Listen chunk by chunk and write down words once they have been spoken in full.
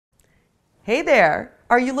Hey there!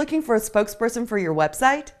 Are you looking for a spokesperson for your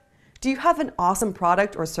website? Do you have an awesome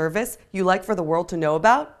product or service you like for the world to know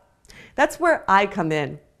about? That's where I come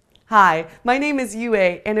in. Hi, my name is Yue,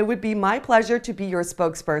 and it would be my pleasure to be your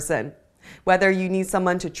spokesperson. Whether you need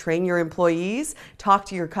someone to train your employees, talk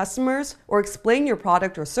to your customers, or explain your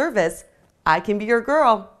product or service, I can be your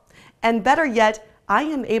girl. And better yet, I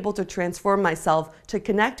am able to transform myself to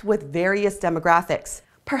connect with various demographics.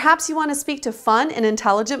 Perhaps you want to speak to fun and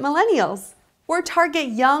intelligent millennials, or target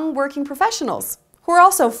young working professionals who are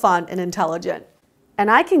also fun and intelligent. And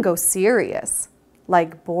I can go serious,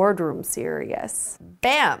 like boardroom serious.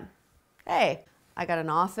 Bam! Hey, I got an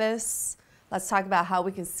office. Let's talk about how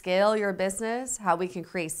we can scale your business, how we can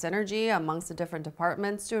create synergy amongst the different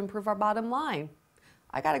departments to improve our bottom line.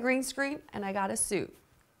 I got a green screen and I got a suit.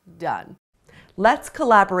 Done. Let's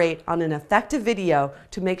collaborate on an effective video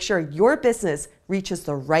to make sure your business reaches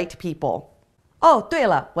the right people. 哦，对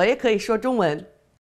了，我也可以说中文。